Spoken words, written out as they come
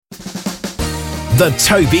The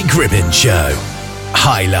Toby Gribbin Show.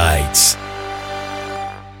 Highlights.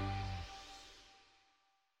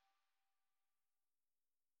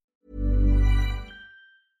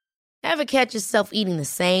 Ever catch yourself eating the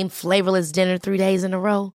same flavorless dinner 3 days in a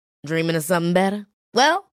row? Dreaming of something better?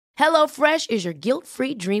 Well, HelloFresh is your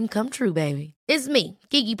guilt-free dream come true, baby. It's me,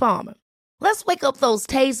 Keke Palmer. Let's wake up those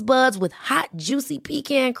taste buds with hot, juicy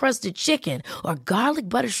pecan-crusted chicken or garlic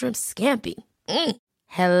butter shrimp scampi.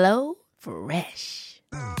 Hello Fresh.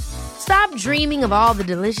 Stop dreaming of all the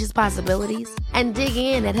delicious possibilities and dig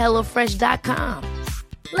in at HelloFresh.com.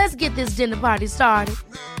 Let's get this dinner party started.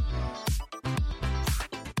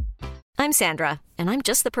 I'm Sandra, and I'm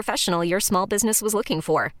just the professional your small business was looking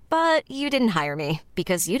for. But you didn't hire me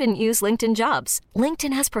because you didn't use LinkedIn Jobs.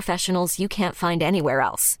 LinkedIn has professionals you can't find anywhere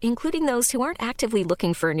else, including those who aren't actively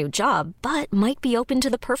looking for a new job, but might be open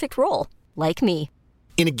to the perfect role, like me.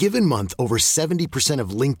 In a given month, over 70% of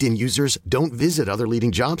LinkedIn users don't visit other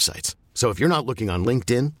leading job sites. So if you're not looking on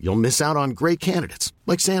LinkedIn, you'll miss out on great candidates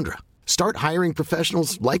like Sandra. Start hiring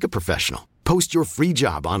professionals like a professional. Post your free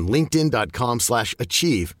job on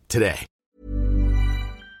linkedin.com/achieve today.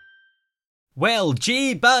 Well,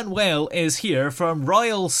 Jay Banwell is here from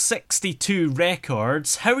Royal 62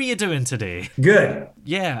 Records. How are you doing today? Good.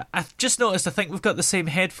 Yeah, I've just noticed, I think we've got the same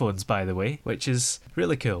headphones, by the way, which is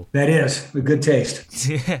really cool. That is, with good taste.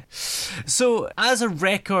 Yeah. So, as a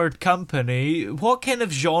record company, what kind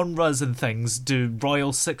of genres and things do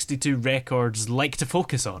Royal 62 Records like to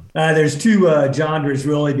focus on? There's two genres,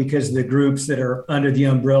 really, because of the groups that are under the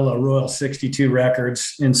umbrella Royal 62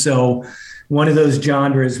 Records. And so one of those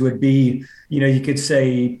genres would be, you could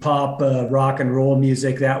say pop, rock and roll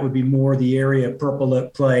music. That would be more the area Purple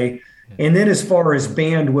Lip play. And then as far as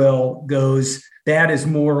Bandwell goes, that is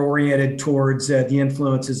more oriented towards the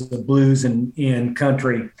influences of blues and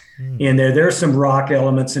country. And there's some rock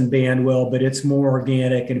elements in Bandwell, but it's more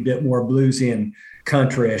organic and a bit more bluesy and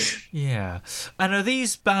countryish. Yeah. And are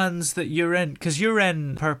these bands that you're in, because you're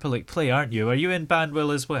in Purple Lake Play, aren't you? Are you in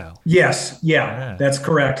Bandwell as well? Yes. Yeah, that's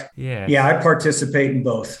correct. Yeah. Yeah, I participate in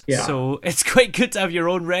both. Yeah. So it's quite good to have your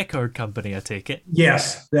own record company, I take it.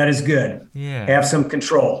 Yes, that is good. Yeah. Have some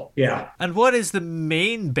control. Yeah. And what is the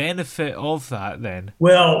main benefit of that then?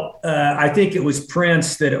 Well, I think it was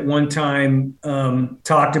Prince that at one time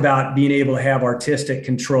talked about being able to have artistic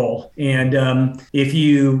control. And if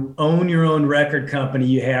you own your own record company,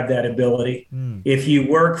 you have that ability. If you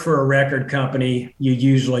work for a record company, you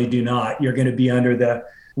usually do not. You're going to be under the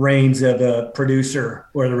reins of a producer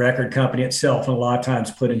or the record company itself, and a lot of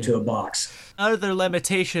times put into a box. Are there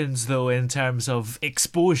limitations, though, in terms of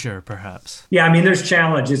exposure, perhaps? Yeah, I mean, there's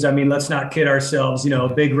challenges. I mean, let's not kid ourselves.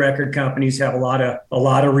 Big record companies have a lot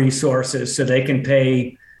of resources, so they can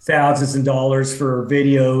pay thousands of dollars for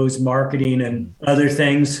videos, marketing, and other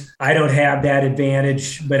things. I don't have that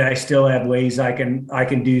advantage, but I still have ways I can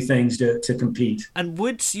do things to compete. And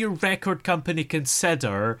would your record company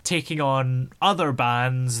consider taking on other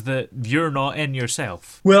bands that you're not in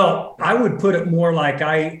yourself? Well, I would put it more like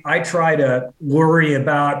I try to worry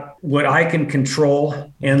about what I can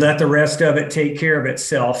control and let the rest of it take care of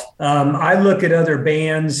itself. I look at other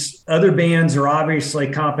bands. Other bands are obviously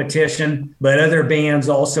competition, but other bands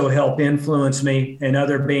also help influence me, and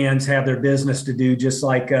other bands have their business to do just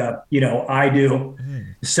like, I do.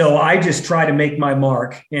 So I just try to make my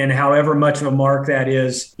mark, and however much of a mark that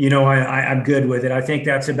is, I'm good with it. I think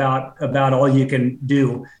that's about all you can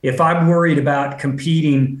do. If I'm worried about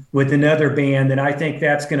competing with another band, then I think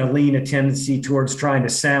that's going to lean a tendency towards trying to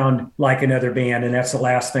sound like another band, and that's the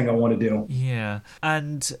last thing I want to do. Yeah,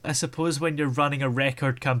 and I suppose when you're running a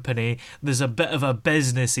record company, there's a bit of a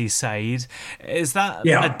businessy side. Is that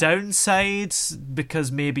a downside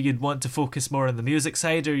because maybe you'd want to focus more on the music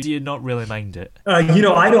side, or do you not really mind it?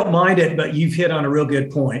 I don't mind it, but you've hit on a real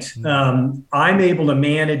good point. I'm able to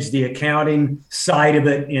manage the accounting side of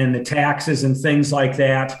it and the taxes and things like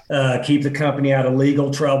that, keep the company out of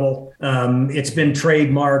legal trouble. It's been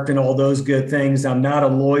trademarked and all those good things. I'm not a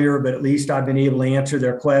lawyer, but at least I've been able to answer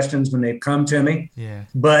their questions when they've come to me. Yeah.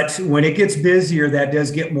 But when it gets busier, that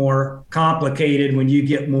does get more complicated. When you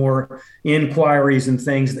get more inquiries and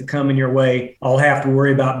things that come in your way, I'll have to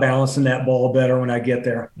worry about balancing that ball better when I get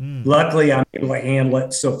there. Luckily, I'm able to handle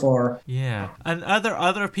it so far. Yeah. And are there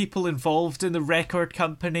other people involved in the record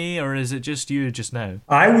company, or is it just you just now?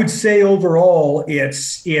 I would say overall,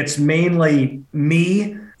 it's mainly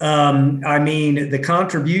me. I mean, the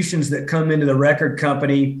contributions that come into the record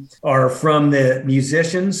company are from the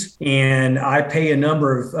musicians, and I pay a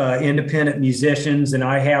number of independent musicians, and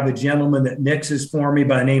I have a gentleman that mixes for me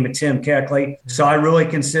by the name of Tim Keckley. So I really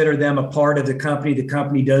consider them a part of the company. The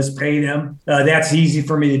company does pay them. That's easy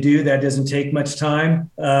for me to do. That doesn't take much time.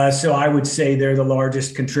 So I would say they're the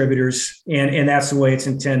largest contributors, and that's the way it's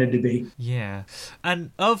intended to be. Yeah.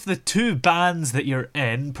 And of the two bands that you're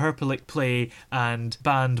in, Purple Lick Play and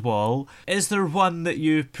Bandwall, is there one that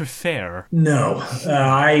you prefer? No.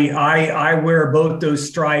 I wear both those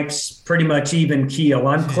stripes pretty much even keel.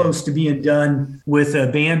 I'm close to being done with a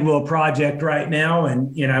Bandwall project right now,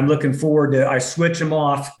 and I'm looking forward to, I switch them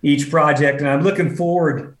off each project, and I'm looking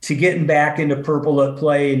forward to getting back into Purple Lick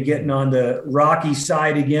Play and getting on the rocky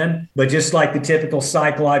side again. But just like the typical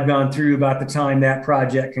cycle I've gone through, about the time that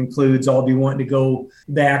project concludes, I'll be wanting to go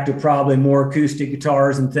back to probably more acoustic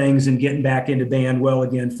guitars and things and getting back into Bandwall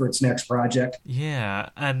again for its next project. Yeah,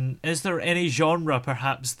 and is there any genre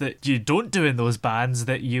perhaps that you don't do in those bands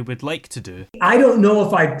that you would like to do? I don't know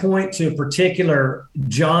if I'd point to a particular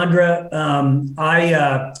genre.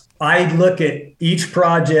 I look at each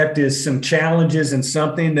project as some challenges and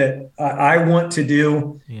something that I want to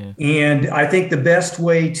do. Yeah. And I think the best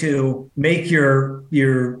way to make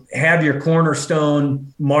have your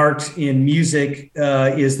cornerstone marked in music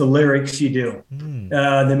is the lyrics you do.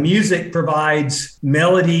 The music provides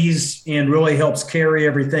melodies and really helps carry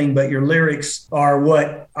everything, but your lyrics are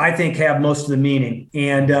what I think have most of the meaning.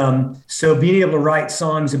 And so being able to write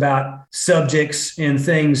songs about subjects and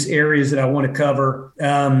things, areas that I want to cover,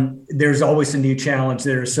 there's always a new challenge.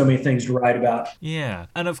 There are so many things to write about. Yeah.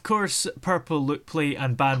 And of course, Purple Lick Play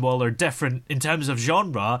and Bandwall are different in terms of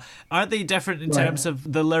genre. Are they different in terms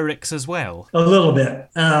of the lyrics as well? A little bit.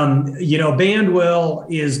 Bandwall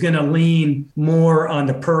is going to lean more on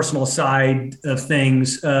the personal side of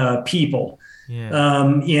things, people.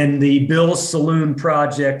 Yeah. In the Bill's Saloon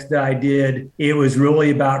project that I did, it was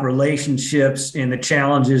really about relationships and the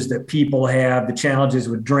challenges that people have, the challenges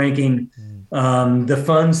with drinking, the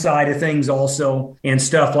fun side of things also, and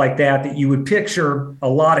stuff like that you would picture a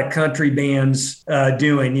lot of country bands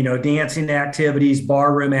doing, dancing activities,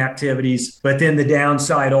 barroom activities, but then the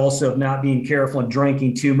downside also of not being careful and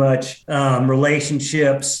drinking too much,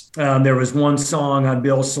 relationships. There was one song on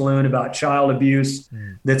Bill's Saloon about child abuse.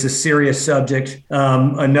 That's a serious subject.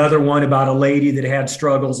 Another one about a lady that had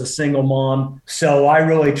struggles, a single mom. So I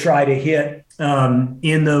really try to hit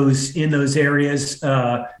in those areas.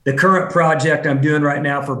 The current project I'm doing right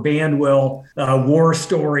now for Bandwall, War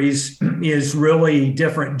Stories, is really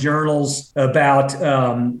different journals about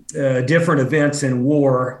different events in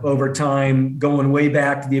war over time, going way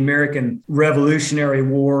back to the American Revolutionary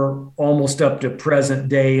War, almost up to present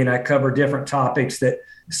day. And I cover different topics that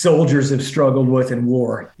soldiers have struggled with in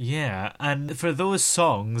war. Yeah, and for those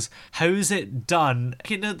songs, how's it done?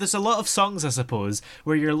 There's a lot of songs, I suppose,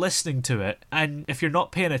 where you're listening to it, and if you're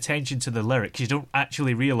not paying attention to the lyrics, you don't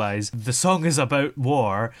actually realise the song is about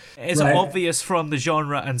war. Is it obvious from the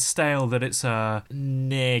genre and style that it's a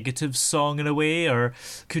negative song in a way, or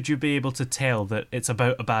could you be able to tell that it's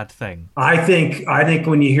about a bad thing? I think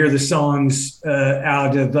when you hear the songs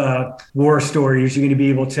out of War Stories, you're going to be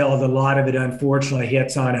able to tell that a lot of it, unfortunately,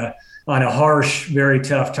 hits on a harsh, very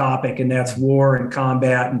tough topic, and that's war and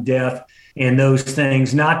combat and death and those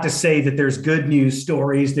things. Not to say that there's good news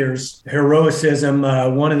stories. There's heroism.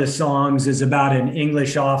 One of the songs is about an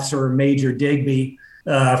English officer, Major Digby,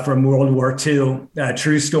 from World War II,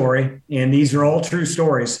 true story. And these are all true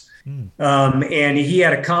stories. And he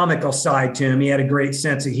had a comical side to him. He had a great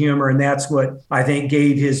sense of humor, and that's what I think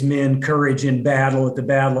gave his men courage in battle at the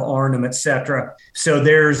Battle of Arnhem, etc. So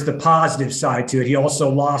there's the positive side to it. He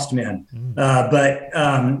also lost men, but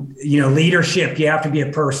leadership. You have to be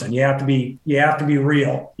a person. You have to be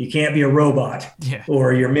real. You can't be a robot,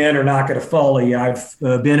 or your men are not going to follow you. I've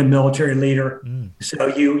been a military leader,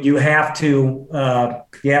 so you have to have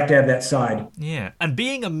that side. Yeah, and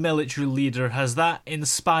being a military leader, has that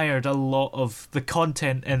inspired a lot of the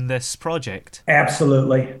content in this project?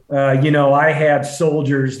 Absolutely. I had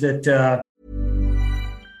soldiers that...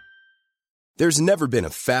 There's never been a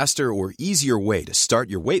faster or easier way to start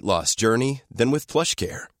your weight loss journey than with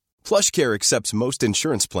PlushCare. PlushCare accepts most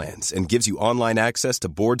insurance plans and gives you online access to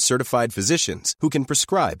board-certified physicians who can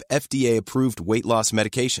prescribe FDA-approved weight loss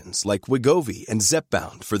medications like Wegovy and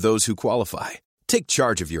Zepbound for those who qualify. Take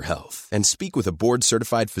charge of your health and speak with a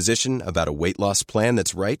board-certified physician about a weight loss plan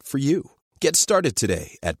that's right for you. Get started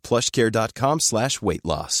today at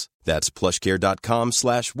plushcare.com/weight-loss. That's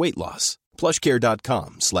plushcare.com/weight-loss.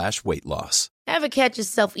 plushcare.com/weight-loss. Ever catch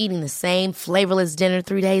yourself eating the same flavorless dinner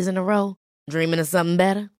 3 days in a row? Dreaming of something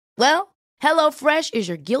better? Well, HelloFresh is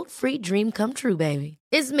your guilt-free dream come true, baby.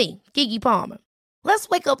 It's me, Keke Palmer. Let's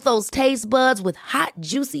wake up those taste buds with hot,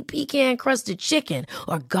 juicy pecan-crusted chicken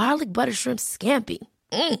or garlic butter shrimp scampi.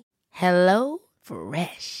 Hello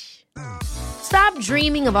Fresh. Stop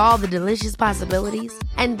dreaming of all the delicious possibilities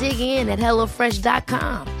and dig in at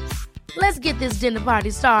HelloFresh.com. Let's get this dinner party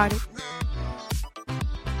started.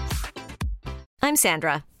 I'm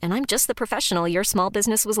Sandra, and I'm just the professional your small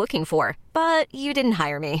business was looking for. But you didn't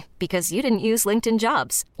hire me because you didn't use LinkedIn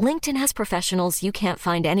Jobs. LinkedIn has professionals you can't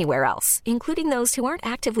find anywhere else, including those who aren't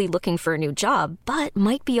actively looking for a new job, but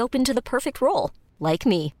might be open to the perfect role, like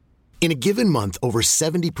me. In a given month, over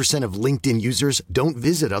 70% of LinkedIn users don't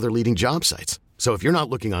visit other leading job sites. So if you're not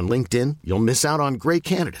looking on LinkedIn, you'll miss out on great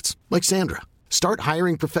candidates like Sandra. Start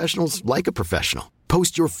hiring professionals like a professional.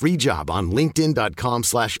 Post your free job on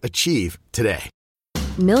linkedin.com/achieve today.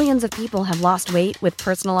 Millions of people have lost weight with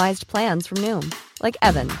personalized plans from Noom. Like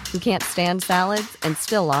Evan, who can't stand salads and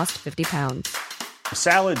still lost 50 pounds.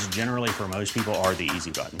 Salads generally for most people are the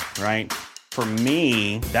easy button, right? For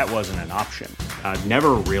me, that wasn't an option. I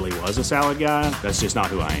never really was a salad guy. That's just not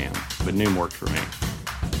who I am. But Noom worked for me.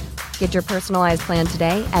 Get your personalized plan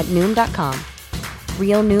today at Noom.com.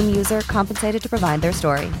 Real Noom user compensated to provide their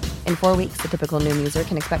story. In 4 weeks, the typical Noom user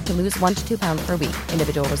can expect to lose 1 to 2 pounds per week.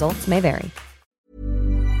 Individual results may vary.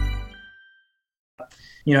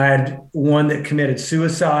 You know, I had one that committed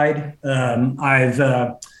suicide. I've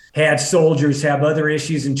had soldiers have other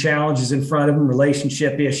issues and challenges in front of them,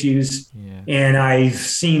 relationship issues. Yeah. And I've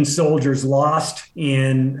seen soldiers lost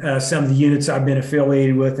in some of the units I've been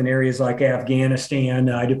affiliated with in areas like Afghanistan.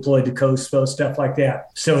 I deployed to Kosovo, stuff like that.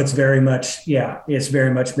 So it's very much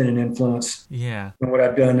been an influence. Yeah. On what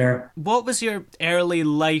I've done there. What was your early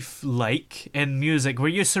life like in music? Were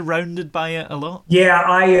you surrounded by it a lot?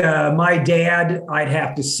 Yeah, my dad, I'd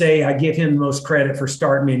have to say, I give him the most credit for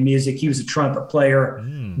starting me in music. He was a trumpet player.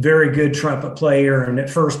 Very good trumpet player. And at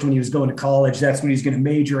first, when he was going to college, that's what he was going to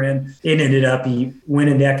major in. It ended up he went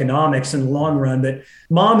into economics in the long run. But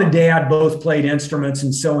mom and dad both played instruments.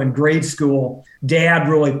 And so in grade school, dad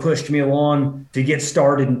really pushed me along to get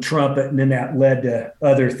started in trumpet. And then that led to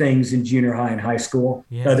other things in junior high and high school.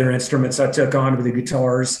 Yeah. Other instruments I took on with the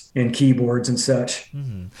guitars and keyboards and such.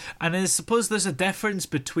 Mm-hmm. And I suppose there's a difference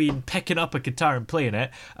between picking up a guitar and playing it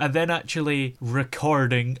and then actually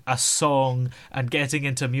recording a song and getting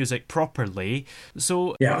into music properly.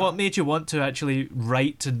 So What made you want to actually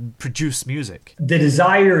write and produce music? The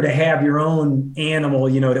desire to have your own animal,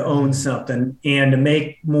 to own something and to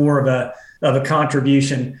make more of a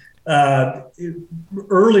contribution.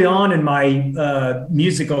 Early on in my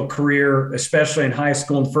musical career, especially in high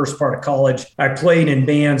school and the first part of college, I played in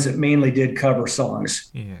bands that mainly did cover songs.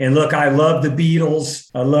 Yeah. And look, I love the Beatles,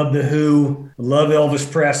 I love the Who, I love Elvis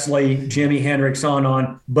Presley, Jimi Hendrix,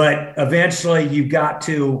 on. But eventually you've got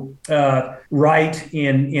to write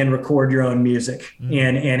and record your own music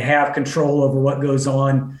and have control over what goes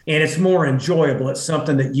on. And it's more enjoyable. It's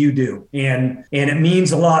something that you do. And it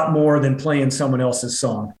means a lot more than playing someone else's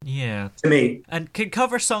song. Yeah. To me. And can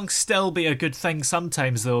cover songs still be a good thing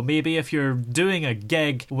sometimes, though? Maybe if you're doing a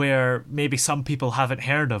gig where maybe some people haven't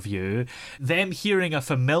heard of you, them hearing a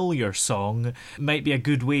familiar song might be a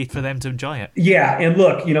good way for them to enjoy it. Yeah. And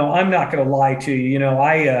look, I'm not going to lie to you.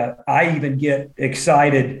 I even get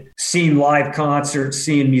excited seeing live concerts,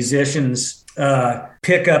 seeing musicians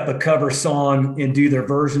pick up a cover song and do their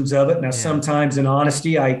versions of it. Now, sometimes in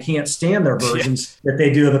honesty, I can't stand their versions that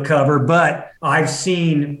they do of a cover, but I've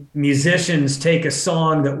seen musicians take a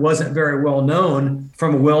song that wasn't very well known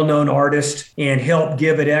from a well-known artist and help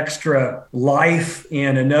give it extra life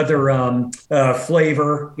and another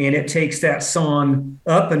flavor. And it takes that song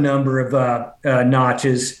up a number of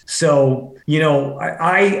notches. So,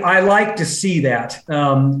 I like to see that.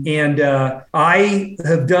 I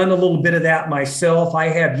have done a little bit of that myself. I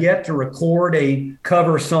have yet to record a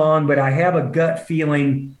cover song, but I have a gut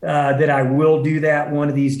feeling that I will do that one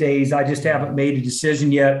of these days. I just haven't made a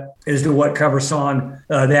decision yet as to what cover song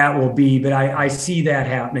that will be, but I see that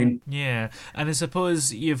happening. Yeah, and I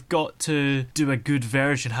suppose you've got to do a good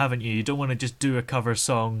version, haven't you? You don't want to just do a cover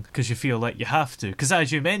song because you feel like you have to, because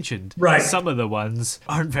as you mentioned, some of the ones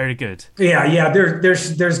aren't very good. Yeah,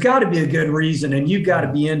 there's got to be a good reason, and you've got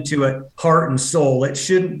to be into it heart and soul. It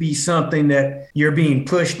shouldn't be something that you're being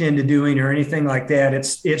pushed into doing or anything like that.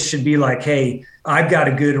 It should be like, hey, I've got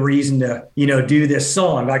a good reason to, do this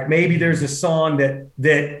song. Like maybe there's a song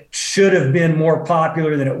that should have been more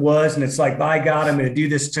popular than it was. And it's like, by God, I'm going to do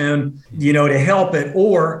this tune, to help it.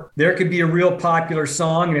 Or there could be a real popular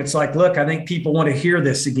song. And it's like, look, I think people want to hear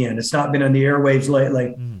this again. It's not been on the airwaves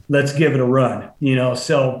lately. Let's give it a run,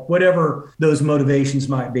 so whatever those motivations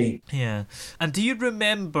might be. Yeah. And do you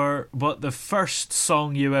remember what the first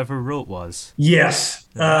song you ever wrote was? Yes,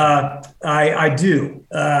 I do.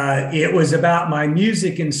 It was about my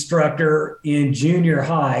music instructor in junior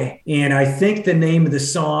high. And I think the name of the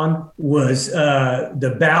song was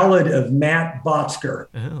The Ballad of Matt Botzker.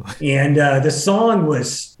 Oh. And the song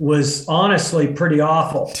was honestly pretty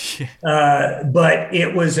awful. But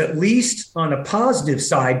it was at least on a positive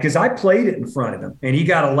side, because I played it in front of him and he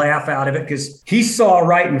got a laugh out of it because he saw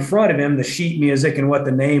right in front of him the sheet music and what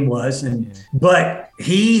the name was. But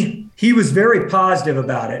he was very positive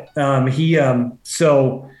about it.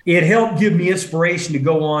 So it helped give me inspiration to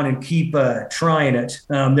go on and keep trying it.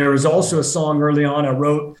 There was also a song early on I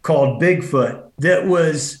wrote called Bigfoot that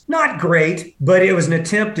was not great, but it was an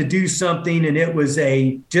attempt to do something. And it was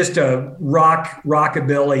just a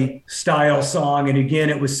rockabilly style song. And again,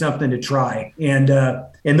 it was something to try.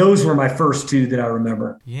 And those were my first two that I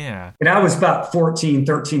remember. Yeah. And I was about 13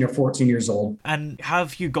 or 14 years old. And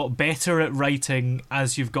have you got better at writing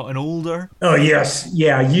as you've gotten older? Oh, yes.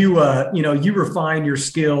 Yeah. You refine your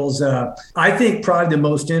skills. I think probably the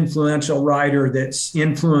most influential writer that's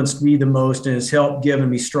influenced me the most and has helped given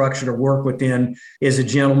me structure to work within is a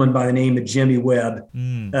gentleman by the name of Jimmy Webb.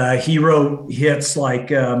 He wrote hits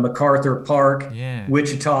like MacArthur Park,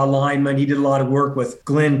 Wichita Lineman. He did a lot of work with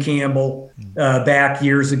Glenn Campbell back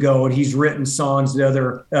years ago, and he's written songs that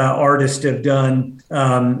other artists have done.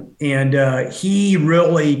 And he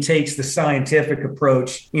really takes the scientific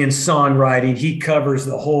approach in songwriting. He covers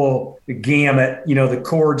the whole gamut, the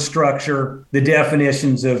chord structure, the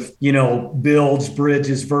definitions of, builds,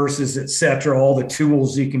 bridges, verses, etc., all the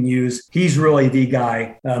tools you can use. He's really the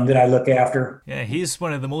guy that I look after. Yeah, he's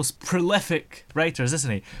one of the most prolific writers,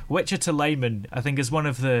 isn't he? Wichita Lineman, I think, is one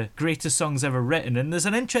of the greatest songs ever written. And there's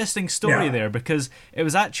an interesting story there because it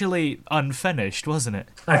was actually unfinished, wasn't it?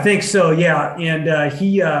 I think so, yeah. And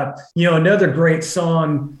he, another great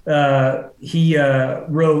song he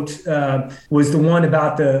wrote was the one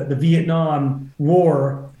about the Vietnam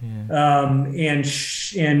War. And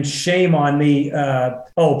shame on me.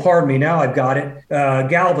 Pardon me. Now I've got it.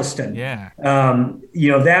 Galveston. Yeah.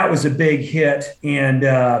 That was a big hit, and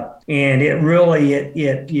it really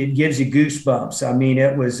it gives you goosebumps. I mean,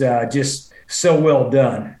 it was just so well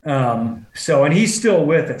done. And he's still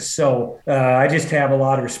with us. So I just have a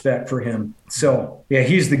lot of respect for him. So, yeah,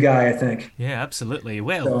 he's the guy, I think. Yeah, absolutely.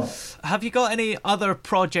 Well, have you got any other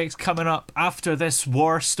projects coming up after this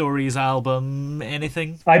War Stories album?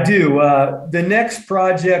 Anything? I do. The next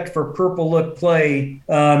project for Purple Look Play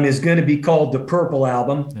is going to be called the Purple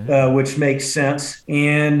Album, which makes sense.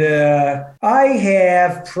 And I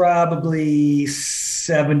have probably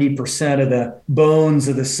 70% of the bones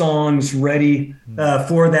of the songs ready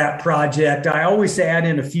for that project. I always add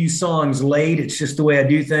in a few songs late. It's just the way I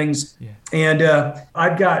do things. Yeah. And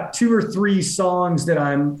I've got 2 or 3 songs that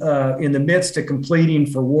I'm in the midst of completing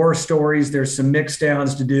for War Stories. There's some mix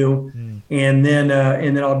downs to do. And then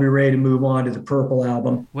I'll be ready to move on to the Purple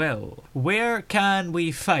Album. Well, where can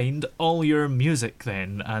we find all your music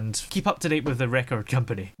then and keep up to date with the record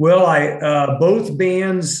company? Well, both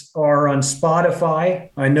bands are on Spotify.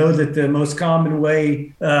 I know that the most common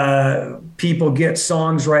way people get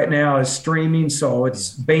songs right now is streaming. So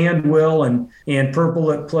it's Bandwill and Purple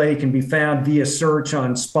Look Play can be found via search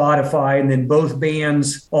on Spotify. And then both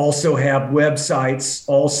bands also have websites.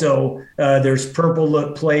 Also, there's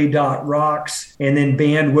purplelookplay.rocks and then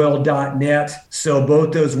bandwill.net. So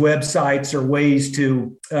both those websites are ways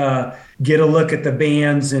to get a look at the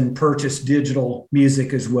bands and purchase digital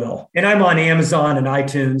music as well. And I'm on Amazon and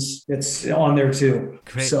iTunes. It's on there too.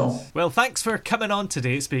 Great. So, well, thanks for coming on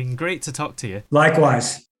today. It's been great to talk to you.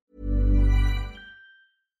 Likewise.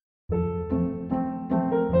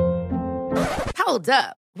 Hold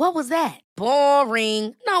up. What was that?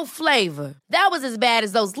 Boring. No flavor. That was as bad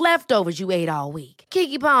as those leftovers you ate all week.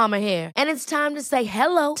 Keke Palmer here. And it's time to say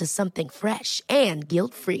hello to something fresh and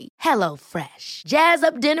guilt-free. Hello Fresh. Jazz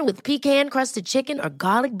up dinner with pecan-crusted chicken or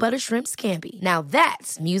garlic butter shrimp scampi. Now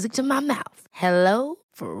that's music to my mouth. Hello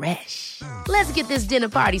Fresh. Let's get this dinner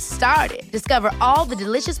party started. Discover all the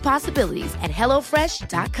delicious possibilities at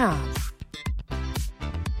HelloFresh.com.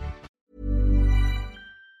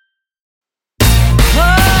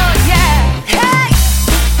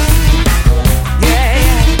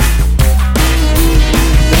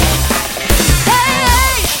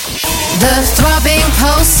 The Throb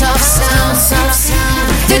soft sound.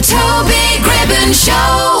 The Toby Gribbon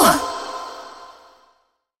Show.